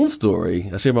my own story.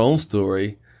 I'll share my own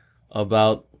story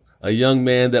about a young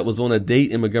man that was on a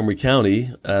date in Montgomery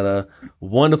County at a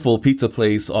wonderful pizza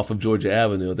place off of Georgia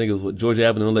Avenue. I think it was Georgia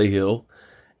Avenue and Lay Hill.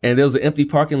 And there was an empty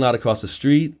parking lot across the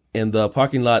street, and the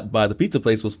parking lot by the pizza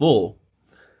place was full.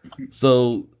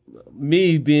 So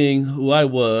me being who I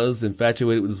was,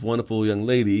 infatuated with this wonderful young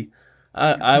lady,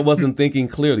 I wasn't thinking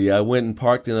clearly. I went and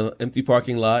parked in an empty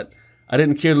parking lot. I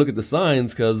didn't care to look at the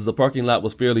signs because the parking lot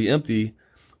was fairly empty.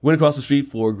 Went across the street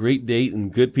for a great date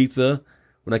and good pizza.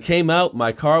 When I came out,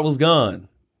 my car was gone.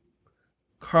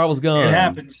 It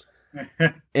happens.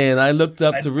 And I looked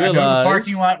up to realize I know the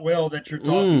parking lot well that you're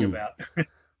talking about.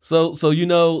 So you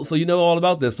know all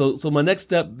about this. So my next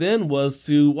step then was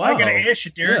to I gotta ask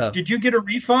you, Derek, did you get a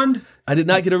refund? I did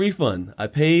not get a refund. I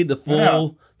paid the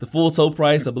full tow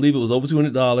price. I believe it was over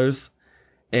 $200,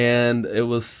 and it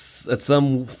was at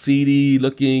some seedy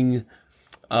looking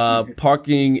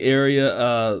parking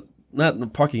area. not in a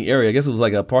parking area. I guess it was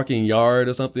like a parking yard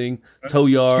or something, tow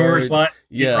yard. Storage lot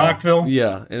in Rockville.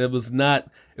 Yeah, and it was not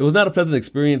a pleasant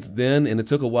experience then, and it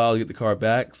took a while to get the car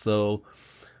back. So,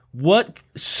 what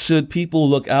should people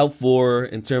look out for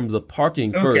in terms of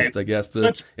parking first, I guess,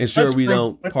 to ensure we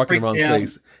don't park in the wrong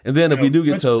place? And then if we do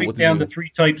get towed, what to do? Let's break down the three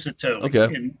types of towing.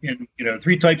 Okay.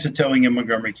 Three types of towing in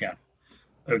Montgomery County.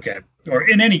 Okay. Or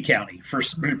in any county per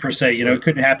se, it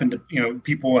couldn't happen to,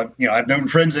 people, I've known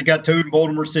friends that got towed in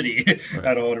Baltimore City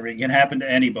at all. It can happen to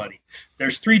anybody.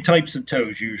 There's three types of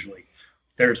tows usually.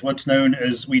 There's what's known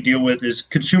as we deal with is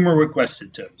consumer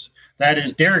requested tows. That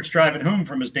is Derek's driving home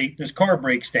from his date and his car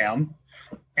breaks down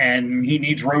and he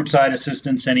needs roadside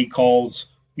assistance and he calls,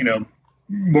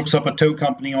 looks up a tow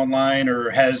company online or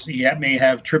he may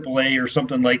have AAA or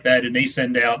something like that and they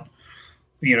send out,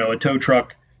 a tow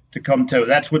truck to come tow.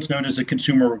 That's what's known as a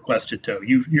consumer requested tow.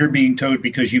 You're being towed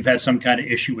because you've had some kind of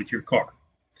issue with your car.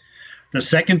 The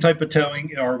second type of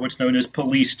towing are what's known as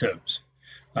police tows.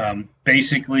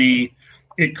 Basically,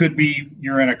 it could be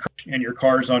you're in a crash and your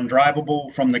car's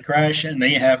undrivable from the crash and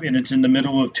it's in the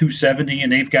middle of 270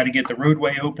 and they've got to get the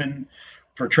roadway open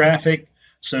for traffic.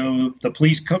 So the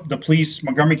police,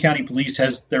 Montgomery County Police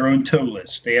has their own tow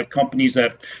list. They have companies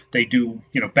that they do,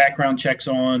 background checks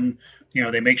on.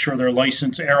 They make sure they're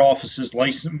licensed. Our office is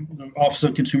licensed. Office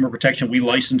of Consumer Protection, we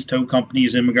license tow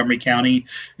companies in Montgomery County,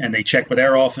 and they check with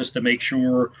our office to make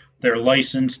sure they're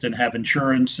licensed and have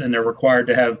insurance, and they're required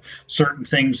to have certain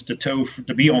things to tow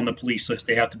to be on the police list.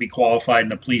 They have to be qualified,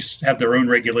 and the police have their own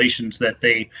regulations that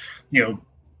they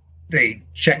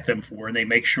check them for, and they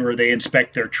make sure they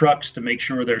inspect their trucks to make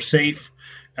sure they're safe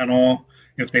and all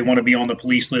if they want to be on the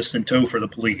police list and tow for the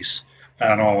police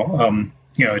and all.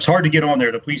 It's hard to get on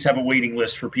there. The police have a waiting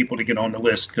list for people to get on the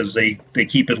list because they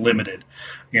keep it limited,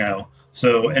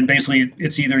 So, and basically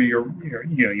it's either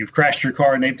you've crashed your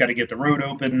car and they've got to get the road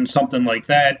open, something like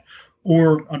that,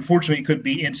 or unfortunately it could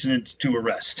be incident to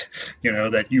arrest,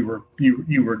 that you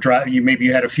were driving, maybe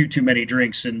you had a few too many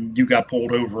drinks and you got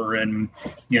pulled over and,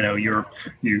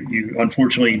 you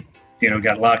unfortunately,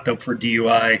 got locked up for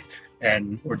DUI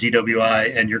or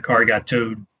DWI and your car got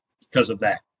towed because of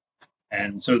that.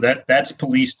 And so that's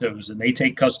police tows, and they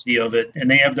take custody of it,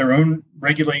 and they have their own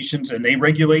regulations, and they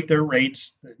regulate their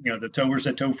rates. The towers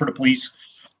that tow for the police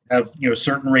have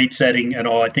certain rate setting and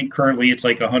all. I think currently it's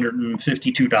like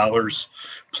 $152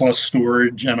 plus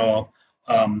storage and all.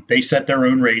 They set their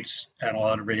own rates and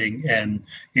all everything, and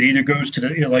it either goes to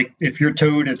the like if you're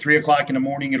towed at 3:00 in the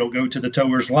morning, it'll go to the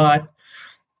tower's lot,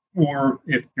 or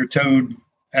if you're towed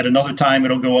at another time,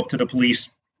 it'll go up to the police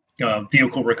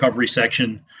vehicle recovery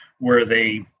section, where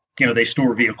they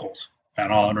store vehicles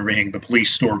and all and everything. The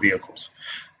police store vehicles.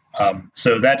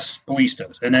 So that's police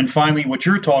tows. And then finally, what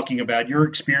you're talking about, your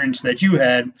experience that you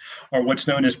had, are what's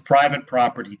known as private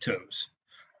property tows.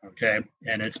 Okay.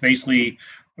 And it's basically,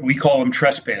 we call them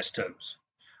trespass tows.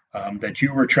 That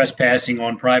you were trespassing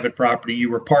on private property.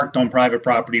 You were parked on private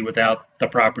property without the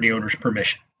property owner's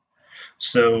permission.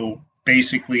 So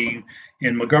basically,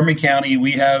 in Montgomery County,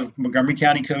 we have Montgomery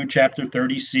County Code Chapter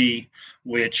 30C,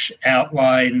 which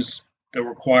outlines the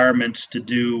requirements to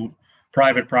do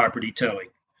private property towing.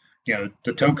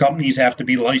 The tow companies have to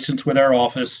be licensed with our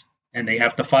office, and they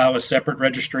have to file a separate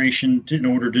registration in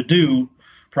order to do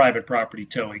private property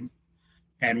towing.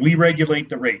 And we regulate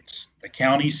the rates. The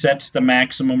county sets the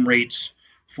maximum rates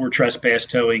for trespass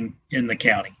towing in the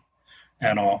county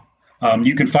and all.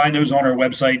 You can find those on our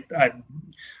website.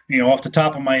 Off the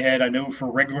top of my head, I know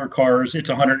for regular cars, it's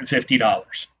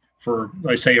 $150 for,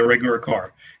 let's say, a regular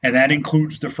car. And that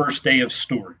includes the first day of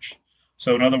storage.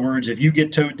 So in other words, if you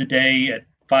get towed today at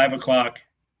 5:00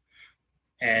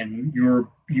 and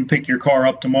you pick your car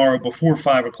up tomorrow before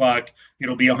 5:00,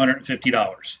 it'll be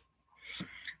 $150.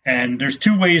 And there's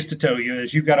two ways to tow you.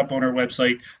 As you got up on our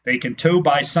website, they can tow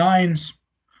by signs,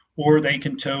 or they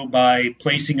can tow by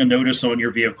placing a notice on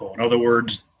your vehicle. In other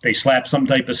words, they slap some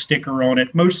type of sticker on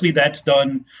it. Mostly that's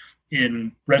done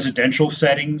in residential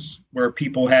settings where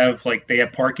people have, they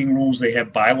have parking rules, they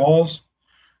have bylaws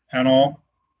and all.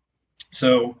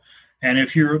 So, and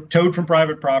if you're towed from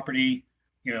private property,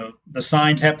 the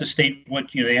signs have to state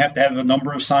they have to have a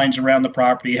number of signs around the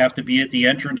property, have to be at the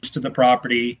entrance to the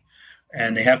property,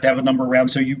 and they have to have a number around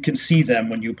so you can see them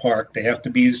when you park. They have to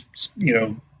be,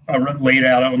 laid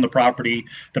out on the property,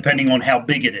 depending on how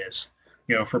big it is.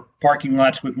 For parking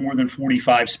lots with more than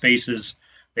 45 spaces,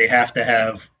 they have to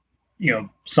have,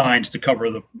 signs to cover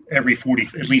at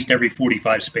least every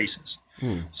 45 spaces.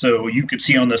 So you could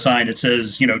see on the sign, it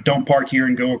says, don't park here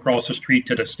and go across the street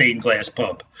to the stained glass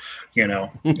pub,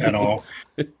 and all.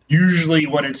 Usually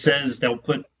what it says, they'll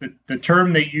put the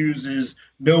term they use is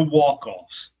no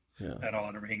walk-offs. at all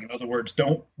and everything. In other words,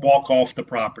 don't walk off the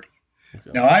property.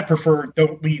 Okay. Now, I prefer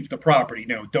don't leave the property.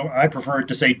 No, don't. I prefer it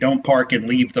to say don't park and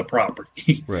leave the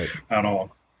property. Right. At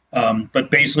all.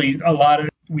 But basically,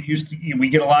 we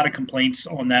get a lot of complaints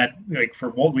on that, like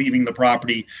for leaving the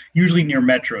property. Usually near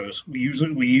metros. We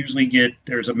usually get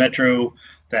there's a metro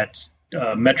that's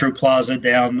Metro Plaza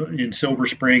down in Silver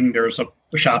Spring. There's a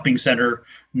shopping center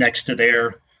next to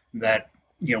there that.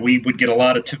 We would get a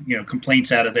lot of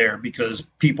complaints out of there because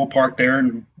people park there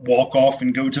and walk off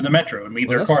and go to the metro and leave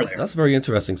their car there. That's very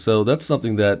interesting. So that's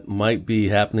something that might be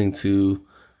happening to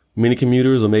many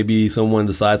commuters, or maybe someone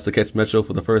decides to catch Metro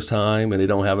for the first time and they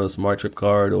don't have a Smart Trip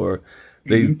card, or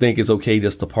they think it's okay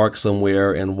just to park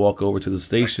somewhere and walk over to the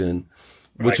station.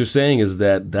 Right. What you're saying is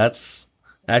that that's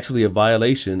actually a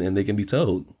violation and they can be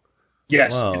towed.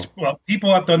 Yes. Wow. Well,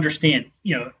 people have to understand,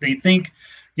 they think,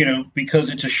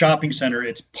 because it's a shopping center,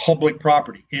 it's public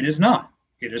property. It is not.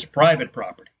 It is private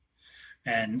property.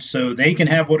 And so they can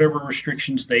have whatever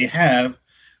restrictions they have,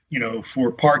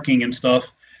 for parking and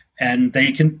stuff. And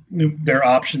they can, their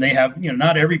option, they have,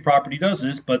 not every property does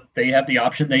this, but they have the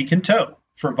option they can tow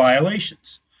for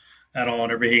violations at all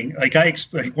and everything.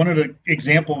 Like one of the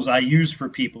examples I use for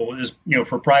people is,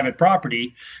 for private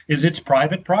property is it's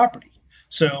private property.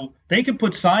 So they could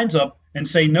put signs up and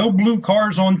say no blue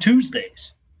cars on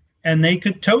Tuesdays. And they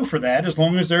could tow for that as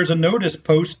long as there's a notice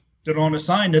posted on a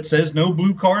sign that says no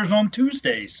blue cars on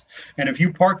Tuesdays. And if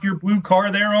you park your blue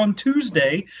car there on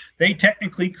Tuesday, they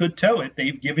technically could tow it.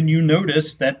 They've given you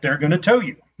notice that they're going to tow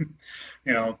you.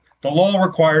 The law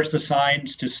requires the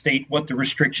signs to state what the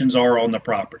restrictions are on the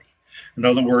property. In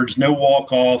other words, no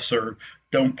walk-offs, or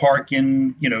don't park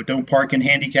in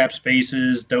handicap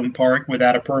spaces, don't park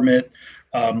without a permit,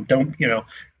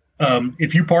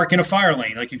 if you park in a fire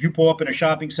lane, like if you pull up in a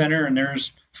shopping center and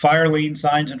there's fire lane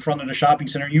signs in front of the shopping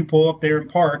center, you pull up there and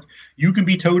park, you can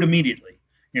be towed immediately.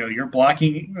 You're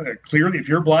blocking clearly. If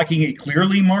you're blocking a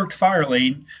clearly marked fire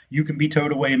lane, you can be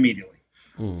towed away immediately.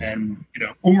 And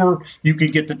or you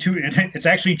can get it's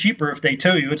actually cheaper if they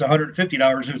tow you. It's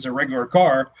 $150 if it's a regular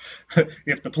car.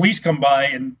 If the police come by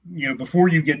and before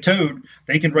you get towed,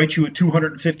 they can write you a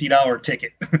 $250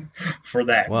 ticket for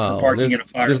that. Wow. For parking in a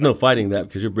fire there's lane. no fighting that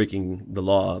because you're breaking the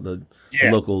law, the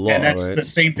local law. And that's right? the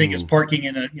same thing as parking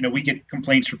in we get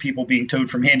complaints for people being towed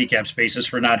from handicap spaces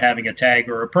for not having a tag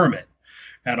or a permit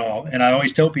at all. And I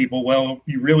always tell people, well,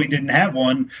 you really didn't have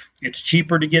one. It's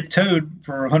cheaper to get towed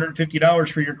for $150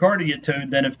 for your car to get towed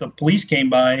than if the police came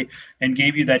by and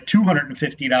gave you that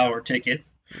 $250 ticket.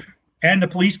 And the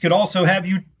police could also have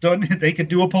you done. They could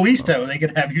do a police tow. They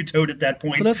could have you towed at that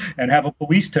point and have a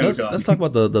police tow done. Let's talk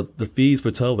about the fees for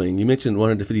towing. You mentioned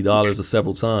 $150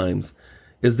 several times.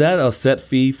 Is that a set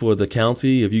fee for the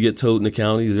county? If you get towed in the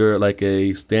county, is there like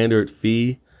a standard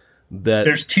fee?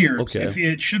 There's tiers. Okay.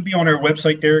 It should be on our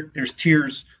website, Derek. There's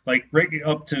tiers, like right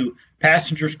up to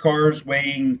passengers' cars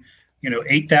weighing,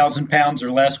 8,000 pounds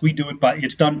or less.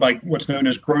 It's done by what's known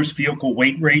as gross vehicle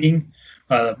weight rating.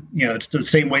 It's the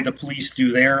same way the police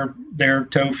do their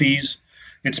tow fees.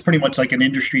 It's pretty much like an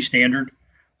industry standard.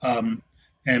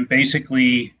 And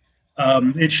basically,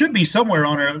 it should be somewhere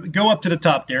on our. Go up to the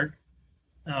top, Derek.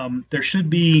 There should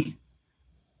be.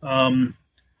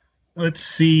 Let's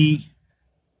see.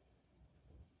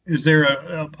 Is there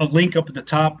a link up at the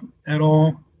top at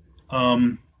all?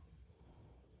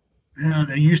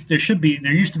 There used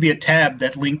to be a tab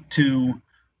that linked to,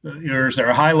 or is there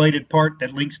a highlighted part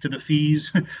that links to the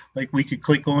fees? Like we could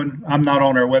click on. I'm not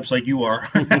on our website. You are.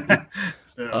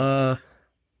 So.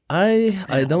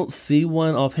 I don't see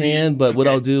one offhand, but what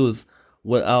I'll do is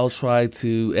I'll try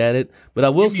to add it. But I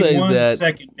will say that. 1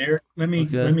 second, Derek. Give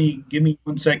me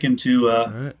 1 second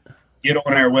to get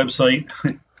on our website.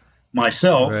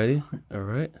 Myself. All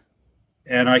right.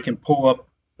 And I can pull up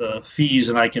the fees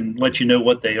and I can let you know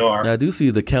what they are. Now, I do see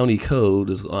the county code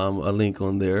is a link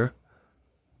on there.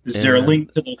 Is there a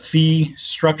link to the fee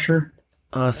structure?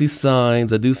 I see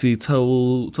signs. I do see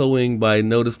towing by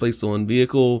notice placed on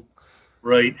vehicle.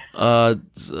 Right.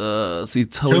 See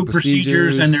towing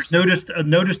procedures, and there's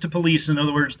notice to police. In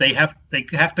other words, they have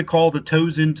to call the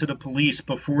tows into the police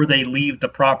before they leave the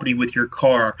property with your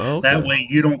car. Okay. That way,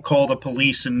 you don't call the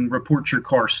police and report your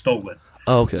car stolen.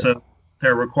 Okay. So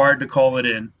they're required to call it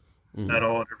in at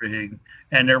all and everything,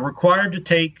 and they're required to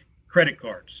take credit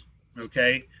cards.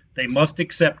 Okay. They must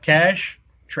accept cash,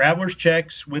 traveler's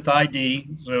checks with ID.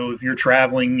 So if you're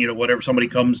traveling, whatever somebody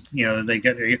comes, they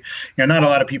get, not a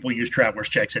lot of people use traveler's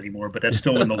checks anymore, but that's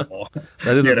still in the law.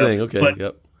 That is a thing. Okay.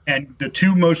 Yep. And the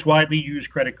two most widely used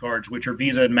credit cards, which are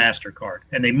Visa and MasterCard,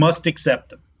 and they must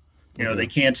accept them. You know, they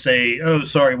can't say, "Oh,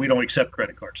 sorry, we don't accept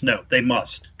credit cards." No, they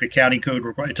must. The county code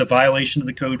it's a violation of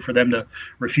the code for them to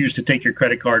refuse to take your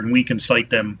credit card, and we can cite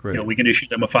them. Great. You know, we can issue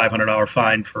them a $500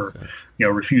 fine for,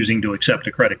 refusing to accept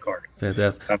a credit card.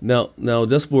 Fantastic. Now,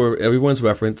 just for everyone's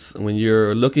reference, when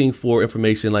you're looking for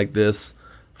information like this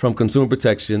from Consumer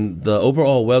Protection, the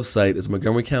overall website is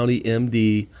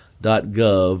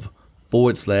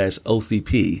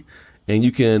montgomerycountymd.gov/OCP, and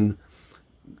you can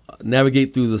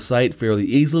navigate through the site fairly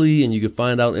easily, and you can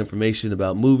find out information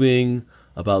about moving,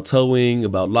 about towing,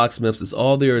 about locksmiths. It's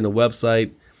all there in the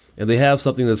website, and they have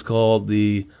something that's called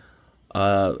the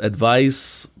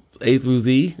advice A through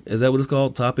Z. Is that what it's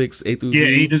called? Topics A through Z? Yeah,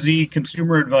 A to Z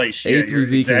consumer advice. A through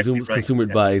Z consumer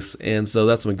advice. And so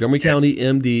that's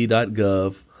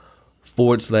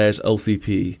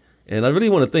montgomerycountymd.gov/OCP. And I really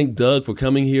want to thank Doug for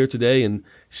coming here today and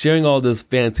sharing all this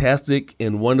fantastic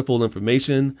and wonderful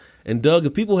information. And Doug,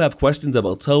 if people have questions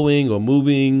about towing or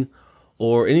moving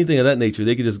or anything of that nature,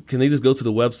 can they just go to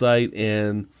the website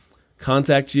and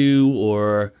contact you,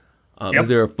 or is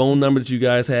there a phone number that you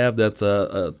guys have that's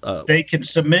they can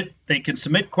submit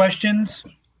questions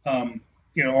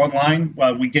online.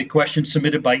 We get questions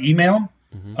submitted by email.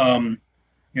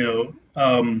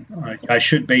 I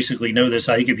should basically know this.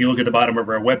 I think if you look at the bottom of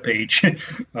our webpage,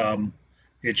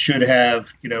 it should have,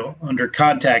 under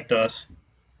contact us,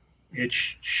 it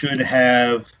should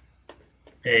have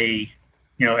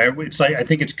it's like, I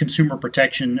think it's Consumer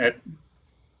Protection at,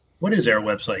 what is our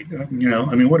website?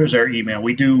 What is our email?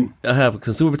 I have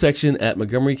Consumer Protection at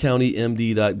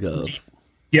montgomerycountymd.gov.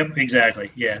 Yep,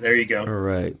 exactly. Yeah, there you go. All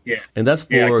right. Yeah. And that's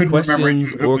for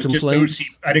questions or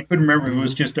complaints? I couldn't remember if it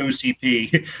was just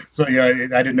OCP. So,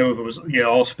 I didn't know if it was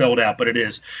all spelled out, but it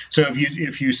is. So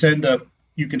if you send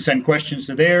you can send questions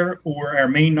to there, or our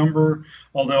main number,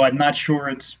 although I'm not sure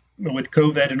it's with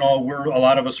COVID and all, a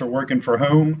lot of us are working from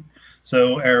home.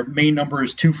 So our main number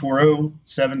is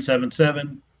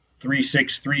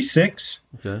 240-777-3636.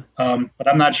 Okay. But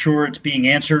I'm not sure it's being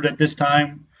answered at this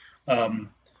time. So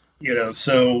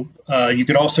you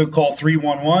could also call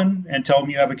 311 and tell them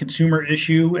you have a consumer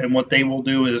issue, and what they will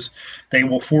do is they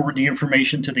will forward the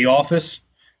information to the office,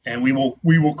 and we will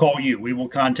call you. We will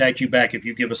contact you back if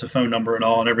you give us a phone number and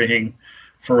all and everything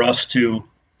for us to,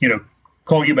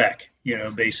 call you back,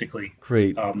 basically.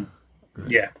 Great. Great.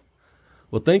 Yeah.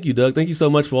 Well, thank you, Doug. Thank you so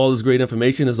much for all this great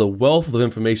information. It's a wealth of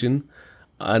information,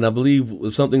 and I believe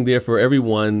there's something there for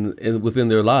everyone within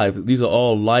their lives. These are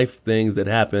all life things that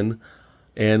happen.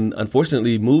 And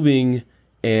unfortunately, moving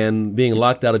and being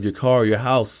locked out of your car or your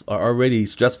house are already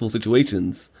stressful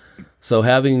situations. So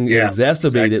having it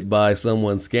exacerbated by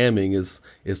someone scamming is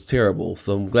terrible.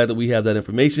 So I'm glad that we have that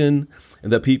information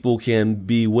and that people can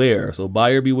beware. So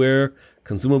buyer beware,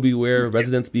 consumer beware,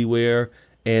 residents beware.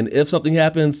 And if something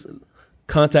happens,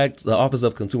 contact the Office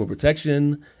of Consumer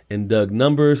Protection and Doug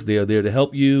numbers. They are there to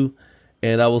help you.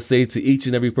 And I will say to each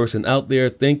and every person out there,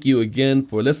 thank you again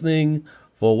for listening,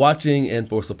 for watching, and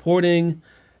for supporting.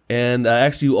 And I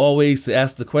ask you always to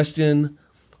ask the question,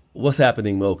 what's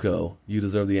happening, MoCo? You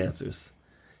deserve the answers.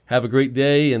 Have a great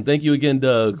day, and thank you again,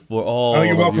 Doug, for all of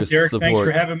your support. You're welcome, Derek. Thanks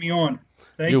for having me on.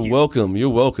 Thank you. You're welcome. You're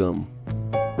welcome.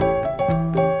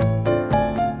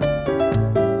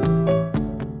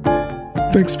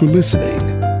 Thanks for listening,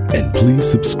 and please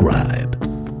subscribe.